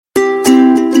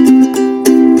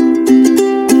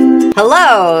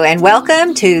Hello, and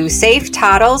welcome to Safe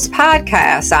Toddles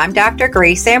Podcast. I'm Dr.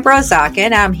 Grace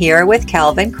Ambrosakin. I'm here with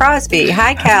Kelvin Crosby.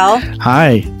 Hi, Kel.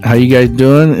 Hi. How you guys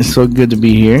doing? It's so good to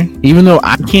be here. Even though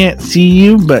I can't see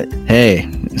you, but hey,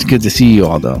 it's good to see you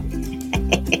all, though.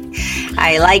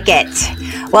 I like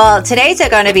it. Well, today's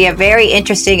going to be a very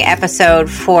interesting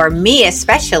episode for me,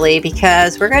 especially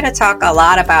because we're going to talk a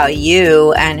lot about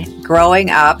you and growing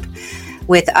up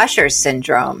with Usher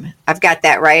syndrome. I've got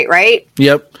that right?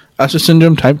 Yep. Usher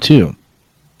syndrome type 2.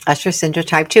 Usher syndrome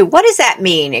type 2. What does that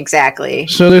mean exactly?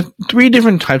 So there's 3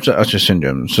 different types of Usher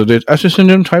syndrome. So there's Usher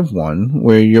syndrome type 1,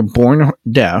 where you're born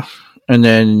deaf, and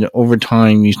then over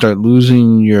time you start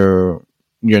losing you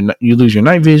lose your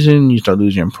night vision, you start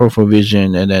losing your peripheral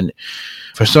vision, and then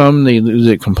for some they lose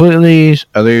it completely,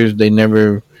 others they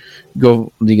never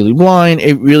go legally blind.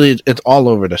 It's all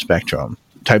over the spectrum.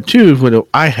 Type 2 is what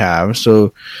I have.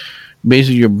 So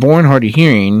basically you're born hard of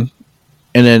hearing,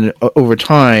 and then over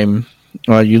time,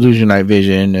 you lose your night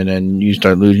vision, and then you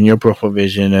start losing your peripheral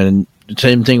vision. And the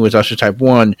same thing with Usher type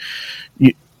 1.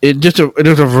 There's a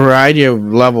variety of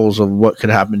levels of what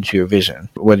could happen to your vision.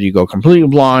 Whether you go completely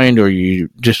blind, or you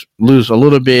just lose a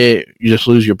little bit, you just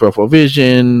lose your peripheral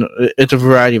vision. It's a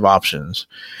variety of options.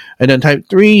 And then type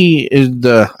 3 is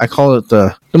I call it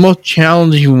the most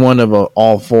challenging one of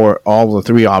all the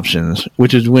 3 options,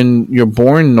 which is when you're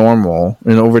born normal,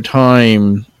 and over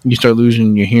time, you start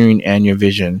losing your hearing and your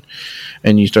vision,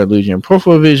 and you start losing your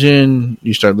peripheral vision,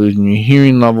 you start losing your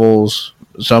hearing levels.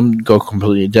 Some go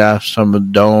completely deaf,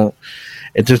 some don't.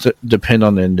 It just depends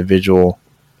on the individual.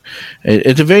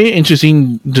 It's a very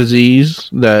interesting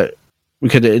disease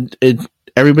because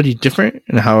everybody's different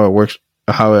in how it works,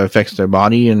 how it affects their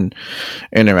body and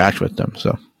interacts with them.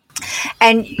 So.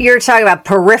 And you're talking about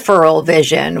peripheral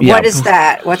vision. Yeah. What is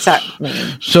that? What's that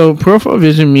mean? So peripheral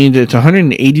vision means it's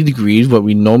 180 degrees, what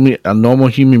a normal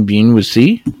human being would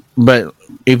see. But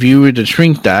if you were to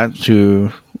shrink that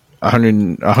to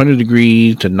 100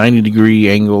 degrees to 90 degree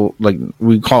angle, like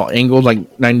we call angles,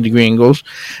 like 90 degree angles,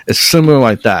 it's similar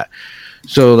like that.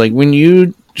 So like when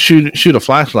you shoot a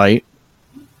flashlight,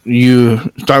 you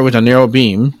start with a narrow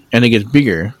beam and it gets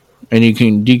bigger. And you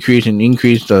can decrease and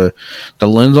increase the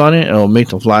lens on it. It'll make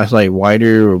the flashlight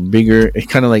wider or bigger. It's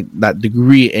kind of like that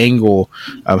degree angle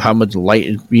of how much light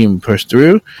is being pushed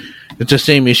through. It's the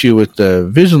same issue with the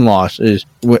vision loss. Is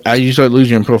as you start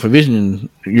losing your peripheral vision,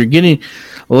 you're getting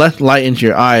less light into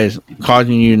your eyes,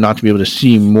 causing you not to be able to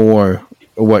see more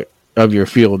of your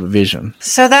field of vision.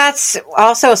 So that's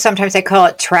also sometimes they call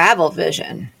it travel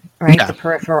vision, right? Yeah. The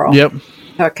peripheral. Yep.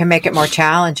 So it can make it more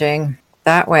challenging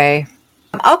that way.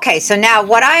 Okay, so now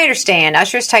what I understand,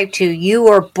 Usher's type 2, you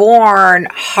were born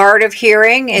hard of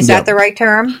hearing. Is that the right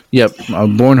term? Yep, I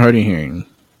was born hard of hearing.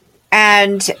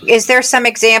 And is there some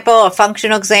a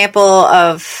functional example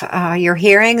of your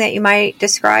hearing that you might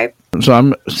describe? So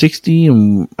I'm 60,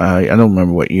 and I don't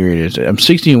remember what year it is. I'm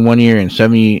 60 in one ear and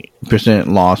 70%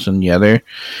 loss in the other.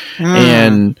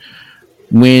 And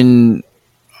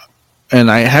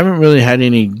I haven't really had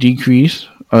any decrease.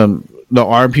 There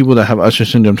are people that have Usher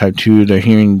syndrome type 2, their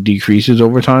hearing decreases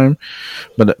over time,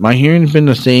 but my hearing's been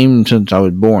the same since I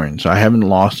was born, so I haven't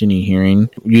lost any hearing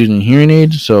using hearing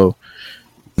aids. So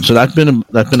that's been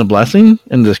a blessing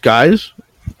in disguise.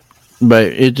 But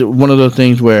it's one of those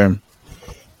things where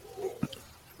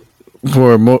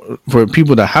for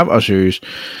people that have Ushers,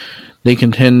 they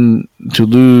can tend to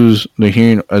lose their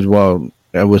hearing as well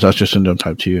with Usher syndrome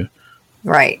type 2.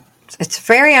 Right. It's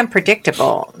very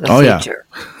unpredictable, the future.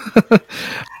 Yeah.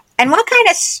 And what kind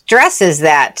of stress is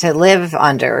that to live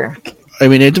under? I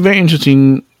mean, it's very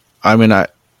interesting. I mean,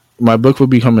 my book will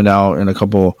be coming out in a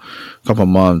couple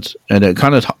months, and it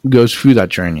kind of goes through that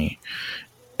journey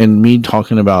and me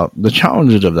talking about the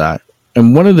challenges of that.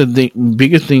 And one of the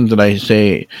biggest things that I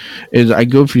say is I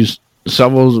go through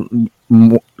several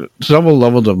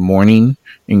levels of mourning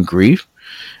and grief.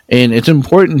 And it's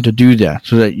important to do that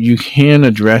so that you can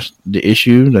address the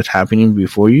issue that's happening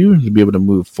before you to be able to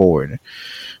move forward.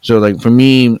 So, like, for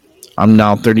me, I'm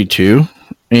now 32.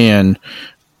 And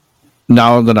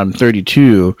now that I'm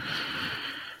 32,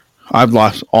 I've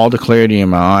lost all the clarity in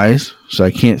my eyes. So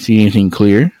I can't see anything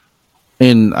clear.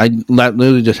 And that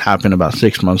literally just happened about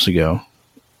 6 months ago.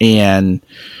 And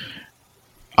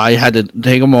I had to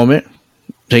take a moment,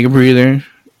 take a breather,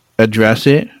 address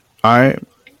it. All right.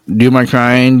 Do my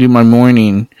crying, do my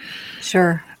mourning.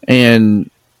 Sure. And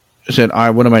said, all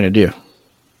right, what am I going to do?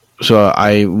 So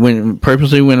I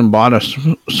purposely went and bought a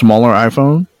smaller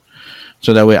iPhone.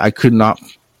 So that way I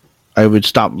would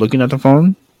stop looking at the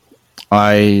phone.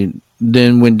 I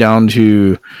then went down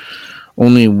to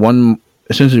only one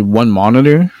essentially one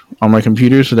monitor on my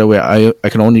computer, so that way I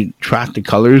can only track the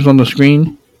colors on the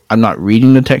screen. I'm not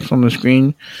reading the text on the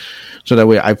screen. So that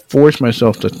way I force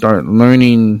myself to start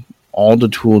learning all the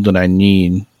tools that I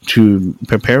need to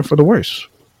prepare for the worst.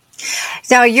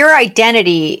 So your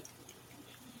identity,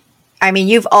 I mean,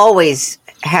 you've always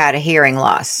had a hearing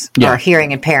loss or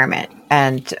hearing impairment.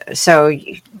 And so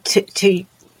to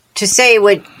say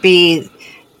would be,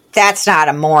 that's not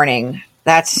a morning.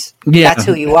 That's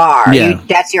who you are. Yeah.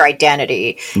 That's your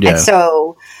identity. Yeah. And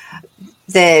so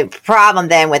the problem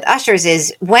then with Ushers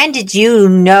is, when did you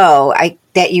know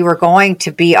that you were going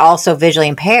to be also visually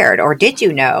impaired, or did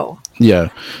you know? Yeah.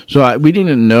 So we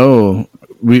didn't know.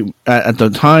 We at the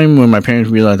time when my parents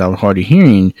realized I was hard of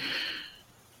hearing,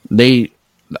 they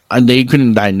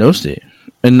couldn't diagnose it,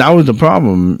 and that was the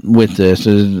problem with this.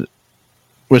 Is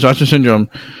with Usher syndrome,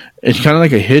 it's kind of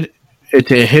like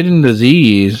it's a hidden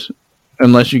disease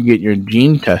unless you get your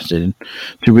gene tested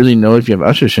to really know if you have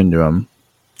Usher syndrome.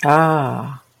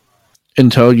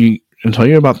 Until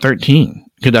you're about 13,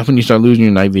 because that's when you start losing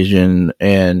your night vision,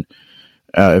 and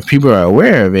if people are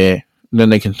aware of it,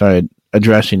 then they can start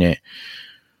addressing it.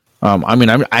 I mean,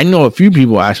 I know a few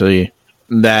people actually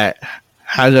that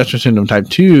has Usher syndrome type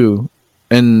 2,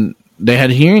 and they had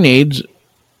hearing aids,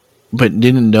 but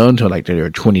didn't know until like they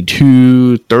were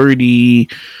 22, 30,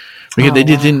 because they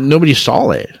didn't. Nobody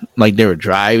saw it. Like, they were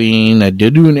driving, they're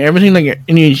doing everything like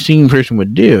any seeing person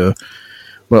would do.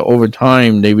 But over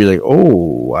time, they'd be like,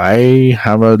 oh, I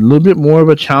have a little bit more of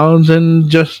a challenge than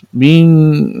just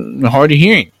being hard of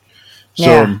hearing.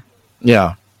 So,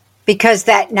 yeah. Because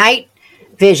that night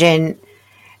vision,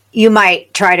 you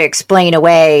might try to explain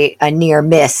away a near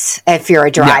miss if you're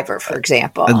a driver, for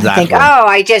example. Exactly. Think, oh,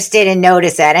 I just didn't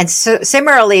notice that. And so,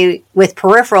 similarly, with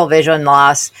peripheral vision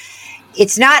loss,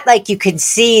 it's not like you can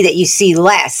see that you see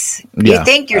less. Yeah. You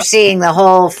think you're seeing the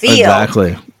whole field.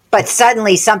 Exactly. But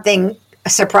suddenly something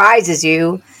surprises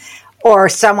you, or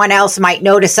someone else might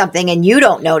notice something and you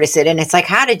don't notice it, and it's like,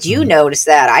 how did you notice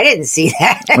that? I didn't see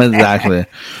that. Exactly.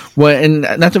 Well, and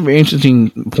that's a very interesting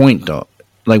point, though.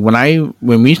 Like,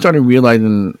 when we started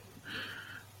realizing,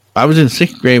 I was in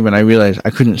 6th grade when I realized I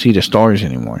couldn't see the stars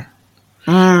anymore.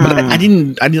 But I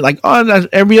didn't like,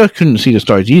 everybody else couldn't see the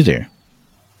stars either.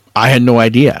 I had no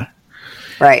idea.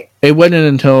 Right. It wasn't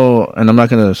until, and I'm not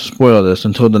going to spoil this,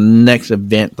 until the next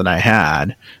event that I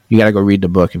had. You got to go read the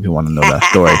book if you want to know that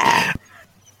story.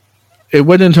 It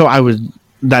wasn't until I was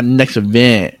that next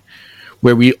event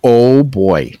where we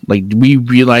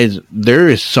realized there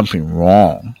is something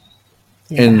wrong.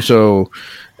 Yeah.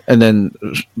 And then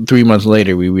 3 months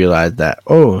later, we realized that,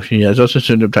 oh, she has Usher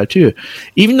syndrome type 2.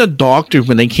 Even the doctors,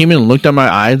 when they came in and looked at my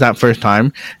eyes that first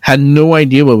time, had no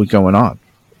idea what was going on.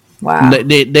 Wow.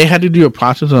 They had to do a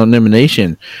process of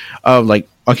elimination of, like,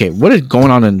 okay, what is going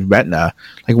on in the retina?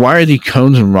 Like, why are these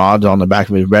cones and rods on the back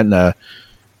of his retina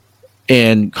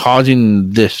and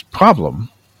causing this problem?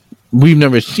 We've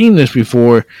never seen this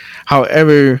before.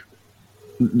 However,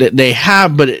 they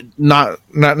have, but not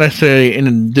necessarily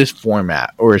in this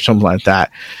format or something like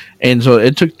that. And so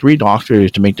it took 3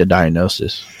 doctors to make the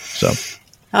diagnosis. So,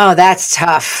 oh, that's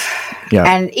tough. Yeah.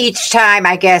 And each time,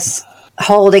 I guess,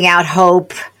 holding out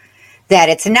hope that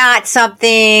it's not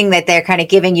something, that they're kind of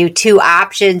giving you 2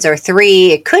 options or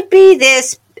 3. It could be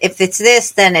this. If it's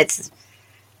this, then it's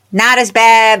not as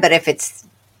bad. But if it's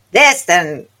this,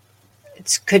 then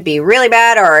it could be really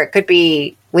bad, or it could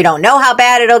be, we don't know how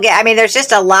bad it'll get. I mean, there's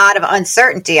just a lot of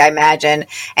uncertainty, I imagine.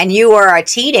 And you were a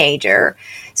teenager,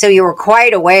 so you were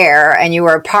quite aware, and you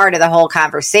were a part of the whole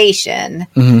conversation.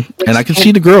 Mm-hmm. And I could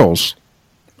see the girls.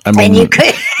 I mean, and you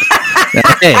could.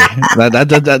 Hey,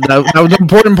 that was an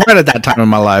important part at that time in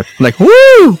my life. Like,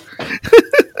 woo!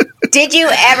 Did you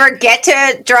ever get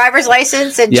to driver's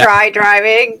license and try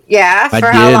driving? Yeah.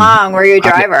 For how long were you a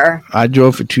driver? I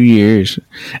drove for 2 years.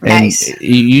 And nice.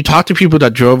 You talk to people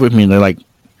that drove with me, and they're like,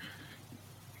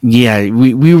 yeah,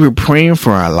 we were praying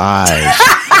for our lives.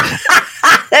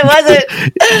 That wasn't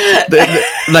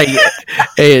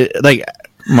like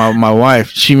my wife,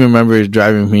 she remembers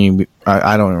driving me.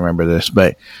 I don't remember this,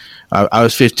 but I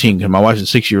was 15 because my wife is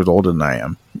 6 years older than I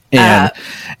am.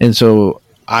 And so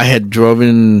I had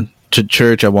driven to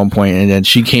church at one point, and then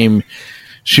she came,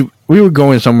 we were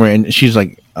going somewhere, and she's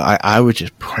like, I was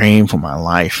just praying for my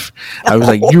life. I was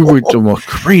like, you were the most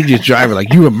craziest driver.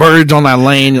 Like, you emerged on that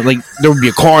lane, like there would be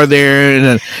a car there, and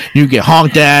then you get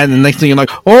honked at, and the next thing you're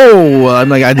like, oh, I'm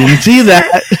like, I didn't see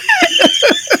that.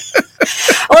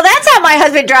 Well, that's how my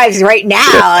husband drives right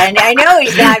now, and I know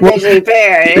he's not visually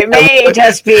impaired. It may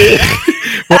just be.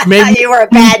 maybe you were a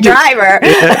bad driver.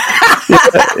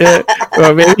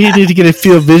 Or maybe you need to get a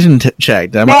field vision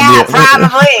checked. That might be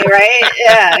probably, right?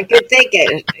 Yeah, good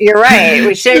thinking. You're right.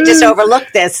 We should have just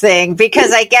overlooked this thing,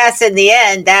 because I guess in the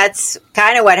end, that's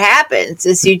kind of what happens,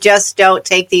 is you just don't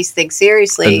take these things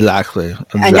seriously exactly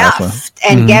enough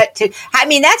and get to. I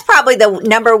mean, that's probably the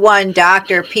number one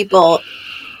doctor people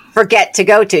forget to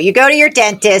go to. You go to your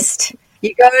dentist,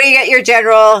 you go to get your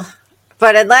general,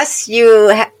 but unless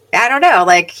you, I don't know,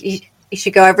 like you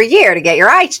should go every year to get your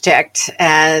eyes checked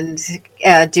and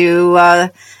do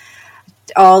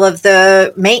all of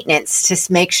the maintenance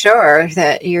to make sure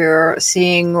that you're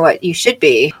seeing what you should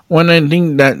be. Well, I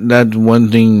think that's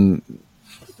one thing.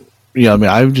 Yeah, I mean,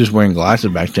 I was just wearing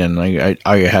glasses back then. Like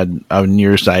I was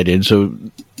nearsighted, so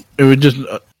it was just.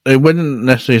 It wasn't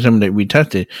necessarily something that we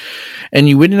tested, and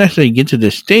you wouldn't necessarily get to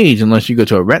this stage unless you go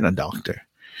to a retina doctor.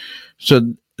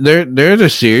 So there's a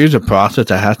series of process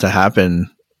that has to happen.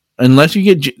 Unless you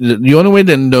get the only way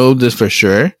to know this for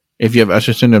sure, if you have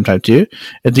Usher syndrome type 2,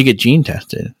 is to get gene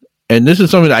tested. And this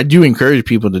is something that I do encourage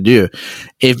people to do.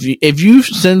 If you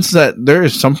sense that there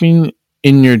is something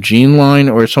in your gene line,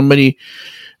 or somebody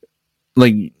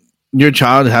like your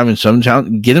child having some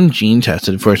challenge, get them gene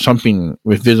tested for something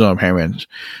with visual impairments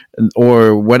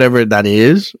or whatever that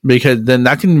is, because then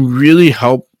that can really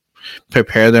help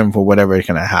prepare them for whatever is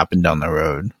going to happen down the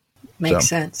road. Makes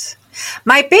sense.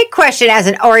 My big question as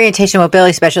an orientation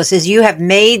mobility specialist is, you have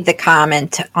made the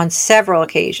comment on several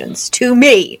occasions to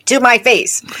me, to my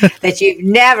face, that you've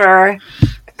never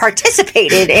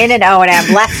participated in an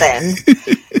O&M lesson.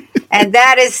 And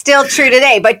that is still true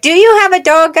today. But do you have a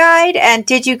dog guide? And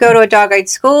did you go to a dog guide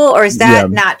school, or is that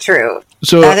not true?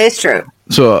 So that is true.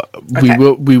 So okay.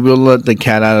 we will let the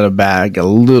cat out of the bag a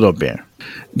little bit,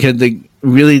 because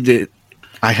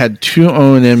I had 2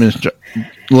 O&M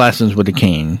lessons with the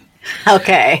cane.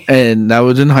 Okay. And that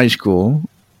was in high school.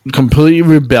 Completely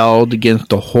rebelled against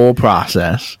the whole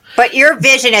process. But your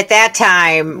vision at that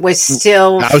time was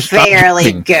still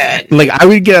fairly good. Like, I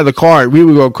would get out of the car, we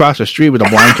would go across the street with a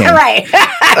blind cane. Right.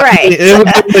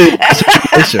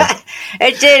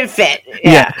 It didn't fit.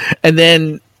 Yeah. And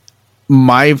then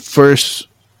my first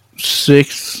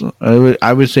 6,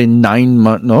 I would say 9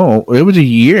 months. No, it was a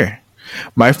year.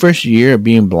 My first year of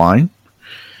being blind,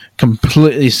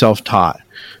 completely self-taught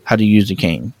how to use the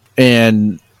cane.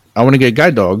 And I want to get a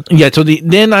guide dog. Yeah, so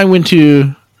then I went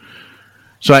to...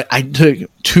 So I took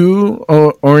 2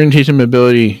 orientation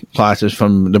mobility classes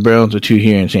from the Braille Institute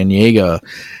here in San Diego.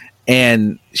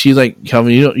 And she's like,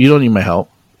 Kelvin, you don't need my help.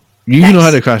 You know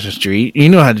how to cross the street. You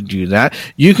know how to do that.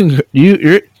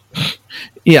 You're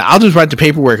I'll just write the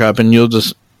paperwork up and you'll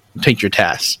just take your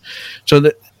tests.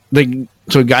 So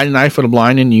So Guide and I for the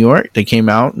Blind in New York, they came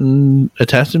out and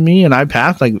attested me, and I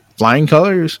passed like flying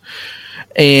colors.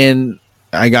 And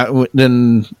I went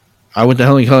to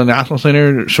Helen Keller National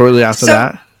Center shortly after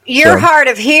that. You're hard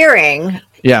of hearing.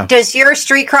 Yeah. Does your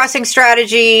street crossing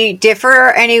strategy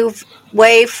differ any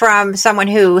way from someone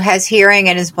who has hearing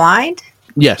and is blind?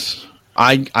 Yes.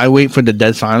 I wait for the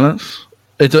dead silence.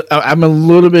 I'm a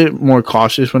little bit more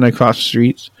cautious when I cross the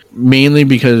streets, mainly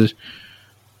because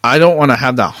I don't want to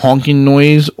have that honking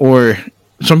noise or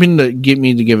something to get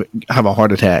me to have a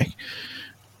heart attack.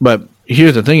 But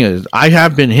here's the thing is, I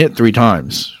have been hit 3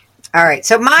 times. All right.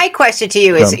 So my question to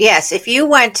you is, yes, if you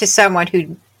went to someone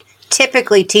who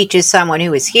typically teaches someone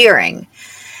who is hearing,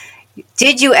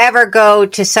 did you ever go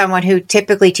to someone who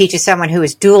typically teaches someone who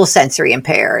is dual sensory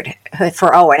impaired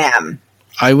for O&M?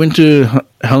 I went to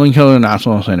Helen Keller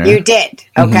National Center. You did?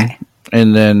 Okay. Mm-hmm.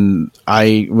 And then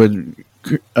I was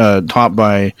taught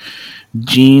by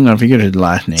Gene, I forget his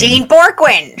last name. Gene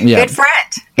Borkwin. Yeah. Good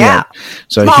friend. Yeah.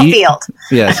 So Small field.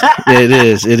 Yes,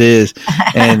 it is.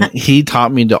 And he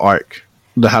taught me the arc,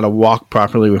 how to walk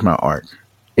properly with my arc.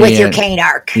 With your cane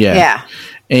arc. Yeah.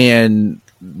 And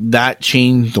that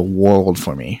changed the world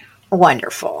for me.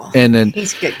 Wonderful. And then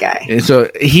he's a good guy. And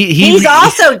so he's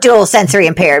also dual sensory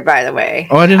impaired, by the way.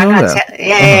 Oh, I didn't know that.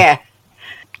 Yeah.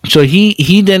 So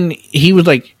he was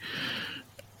like,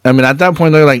 I mean, at that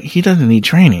point, they're like, he doesn't need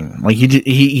training. Like,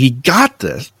 he got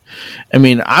this. I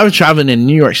mean, I was traveling in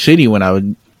New York City when I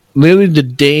would, literally the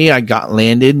day I got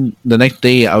landed, the next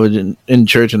day I was in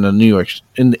church in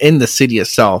the city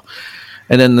itself.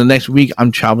 And then the next week,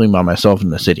 I'm traveling by myself in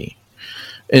the city.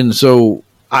 And so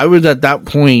I was at that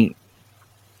point,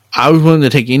 I was willing to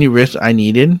take any risk I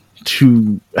needed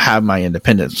to have my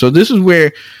independence. So this is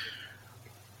where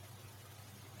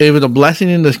it was a blessing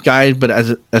in disguise, but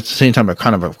at the same time, a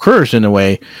kind of a curse in a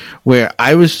way, where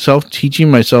I was self-teaching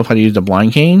myself how to use the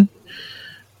blind cane,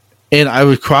 and I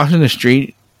was crossing the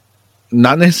street,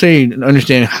 not necessarily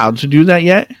understanding how to do that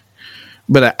yet,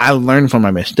 but I learned from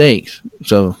my mistakes.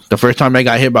 So the first time I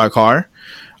got hit by a car,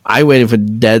 I waited for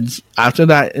deads. After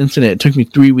that incident, it took me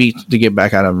 3 weeks to get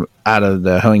back out of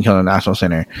the Helen Keller National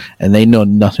Center, and they know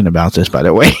nothing about this, by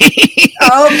the way.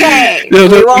 Okay,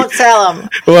 we won't tell them.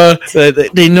 Well,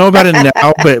 they know about it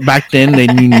now, but back then they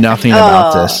knew nothing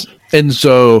about this, and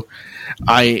so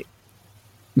I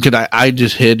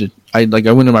just hid. I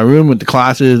went to my room with the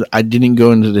classes. I didn't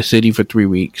go into the city for 3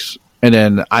 weeks, and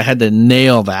then I had to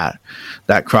nail that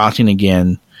crossing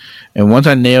again. And once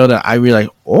I nailed it, I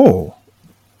realized, oh,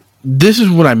 this is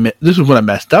what I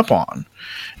messed up on,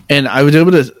 and I was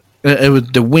able to. It was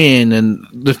the wind and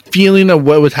the feeling of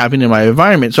what was happening in my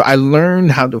environment. So I learned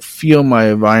how to feel my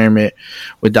environment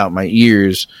without my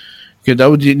ears. Because that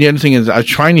was the other thing is I was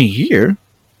trying to hear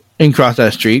and cross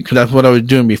that street because that's what I was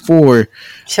doing before.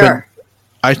 Sure. But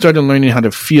I started learning how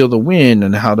to feel the wind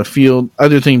and how to feel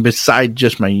other things besides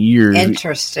just my ears.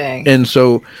 Interesting. And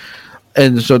so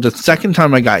the second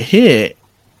time I got hit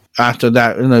after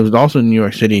that, and it was also in New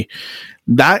York City,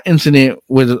 that incident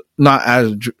was not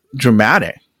as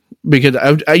dramatic. Because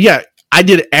I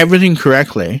did everything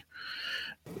correctly.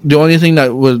 The only thing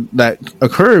that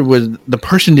occurred was the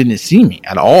person didn't see me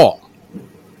at all.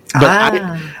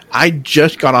 But I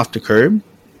just got off the curb,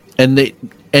 and they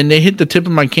hit the tip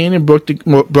of my cane and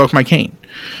broke my cane,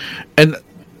 and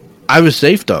I was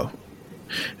safe though.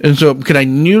 And so because I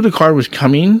knew the car was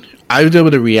coming, I was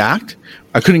able to react.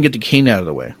 I couldn't get the cane out of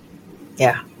the way.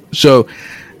 Yeah. So,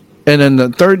 and then the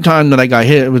third time that I got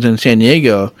hit was in San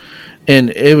Diego.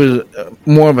 And it was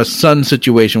more of a sun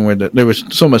situation where there was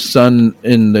so much sun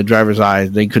in the driver's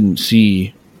eyes they couldn't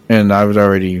see, and I was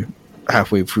already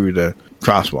halfway through the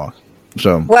crosswalk.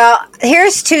 So, well,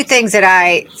 here's two things that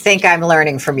I think I'm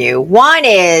learning from you. One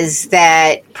is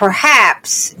that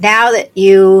perhaps now that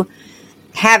you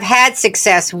have had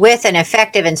success with an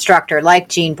effective instructor like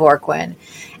Gene Bourquin,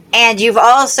 and you've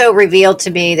also revealed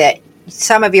to me that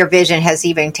some of your vision has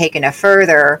even taken a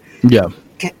further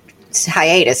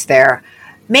hiatus there.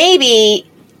 Maybe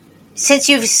since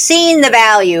you've seen the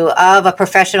value of a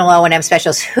professional O&M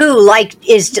specialist who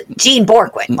is Gene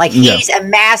Bourquin, he's a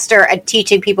master at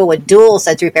teaching people with dual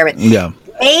sensory impairment. Yeah.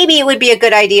 Maybe it would be a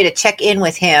good idea to check in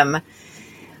with him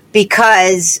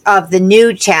because of the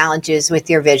new challenges with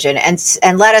your vision and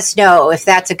let us know if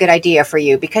that's a good idea for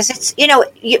you, because it's,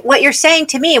 what you're saying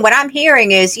to me and what I'm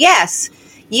hearing is, yes,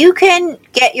 you can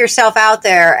get yourself out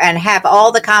there and have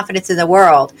all the confidence in the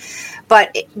world,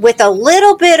 but with a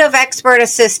little bit of expert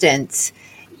assistance,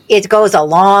 it goes a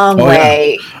long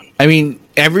way. Yeah. I mean,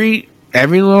 every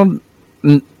little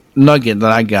nugget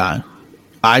that I got,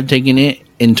 I've taken it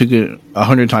and took it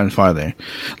 100 times farther.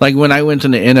 Like when I went to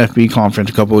the NFB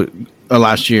conference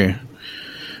last year,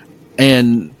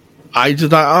 and I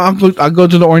just thought, I'll go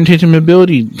to the orientation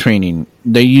mobility training.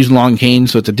 They use long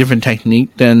canes, so it's a different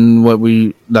technique than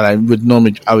I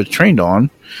was trained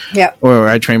on. Yeah. Or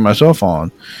I trained myself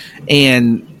on.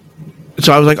 And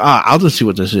so I was like, I'll just see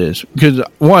what this is. Because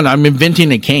one, I'm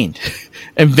inventing a cane.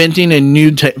 Inventing a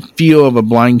new feel of a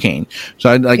blind cane. So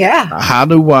how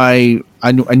do I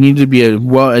need to be as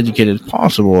well educated as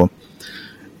possible.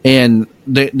 And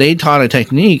they taught a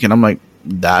technique, and I'm like,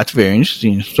 that's very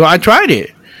interesting. So I tried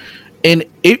it. And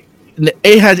it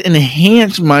has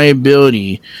enhanced my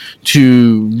ability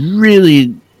to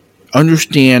really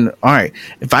understand, all right,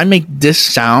 if I make this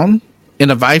sound and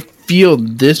if I feel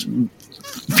this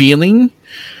feeling,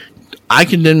 I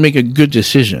can then make a good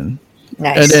decision.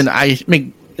 Nice. And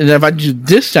then if I do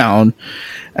this sound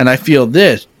and I feel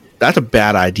this, that's a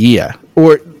bad idea.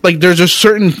 Or like there's a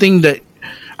certain thing that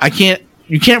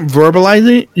you can't verbalize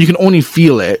it, you can only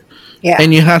feel it. Yeah.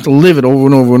 And you have to live it over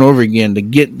and over and over again to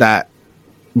get that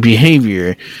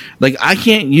behavior. Like I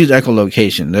can't use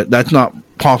echolocation. That's not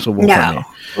possible for me.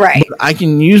 Right. But I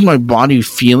can use my body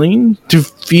feeling to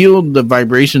feel the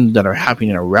vibrations that are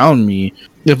happening around me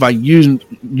if I use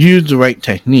the right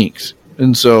techniques.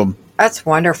 And so that's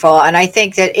wonderful. And I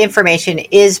think that information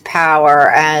is power,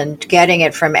 and getting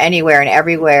it from anywhere and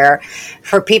everywhere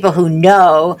for people who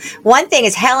know. One thing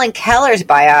is Helen Keller's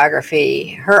biography,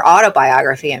 her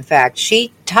autobiography, in fact,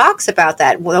 she talks about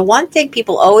that. The one thing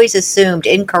people always assumed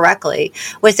incorrectly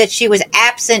was that she was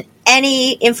absent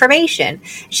any information.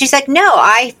 She's like, no,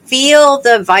 I feel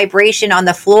the vibration on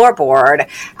the floorboard.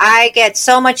 I get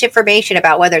so much information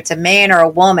about whether it's a man or a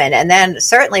woman. And then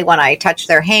certainly when I touch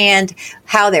their hand,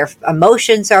 how their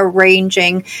emotions are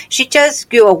ranging. She just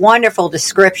gave a wonderful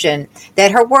description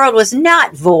that her world was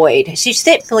not void. She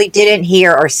simply didn't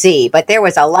hear or see, but there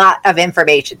was a lot of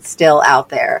information still out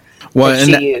there that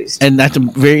she used. And that's a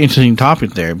very interesting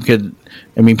topic there, because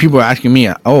I mean, people are asking me,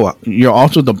 "Oh, you're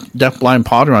also the deaf blind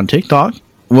potter on TikTok?"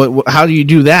 How do you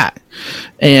do that?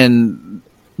 And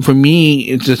for me,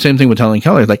 it's the same thing with Helen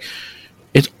Keller. Like,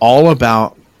 it's all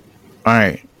about, all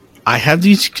right, I have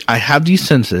these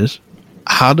senses.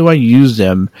 How do I use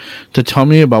them to tell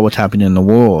me about what's happening in the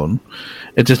world?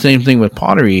 It's the same thing with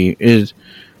pottery. Is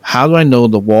how do I know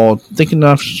the wall thick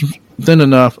enough, thin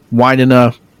enough, wide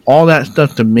enough, all that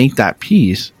stuff to make that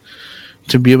piece,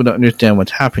 to be able to understand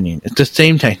what's happening. It's the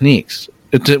same techniques.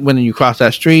 It's when you cross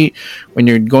that street, when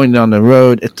you're going down the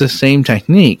road, it's the same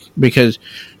technique, because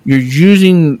you're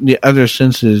using the other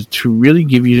senses to really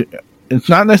give you, it's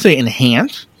not necessarily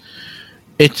enhance,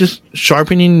 it's just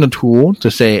sharpening the tool to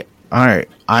say, all right,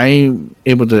 I'm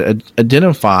able to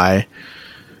identify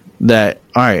that,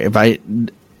 all right, if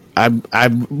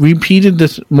I've repeated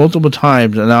this multiple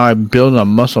times, and now I'm building a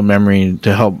muscle memory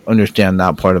to help understand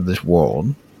that part of this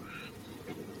world.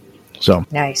 So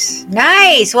nice.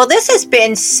 Well, this has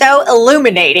been so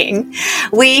illuminating.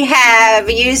 We have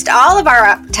used all of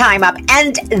our time up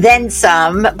and then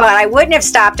some, but I wouldn't have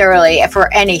stopped early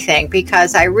for anything,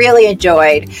 because I really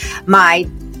enjoyed my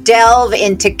delve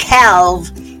into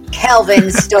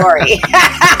Kelvin's story.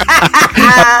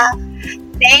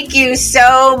 Thank you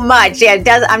so much.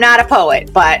 Yeah, I'm not a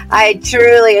poet, but I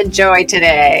truly enjoyed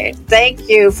today. Thank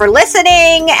you for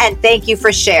listening, and thank you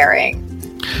for sharing.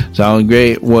 Sounds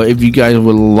great. Well, if you guys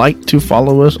would like to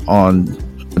follow us on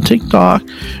TikTok,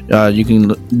 you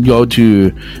can go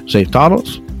to Safe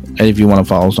Toddles. And if you want to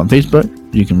follow us on Facebook,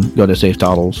 you can go to Safe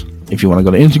Toddles. If you want to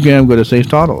go to Instagram, go to Safe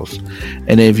Toddles.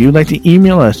 And if you'd like to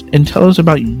email us and tell us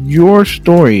about your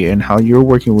story and how you're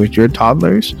working with your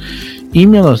toddlers,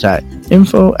 email us at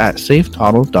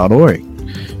info@safetoddles.org.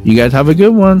 You guys have a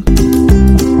good one.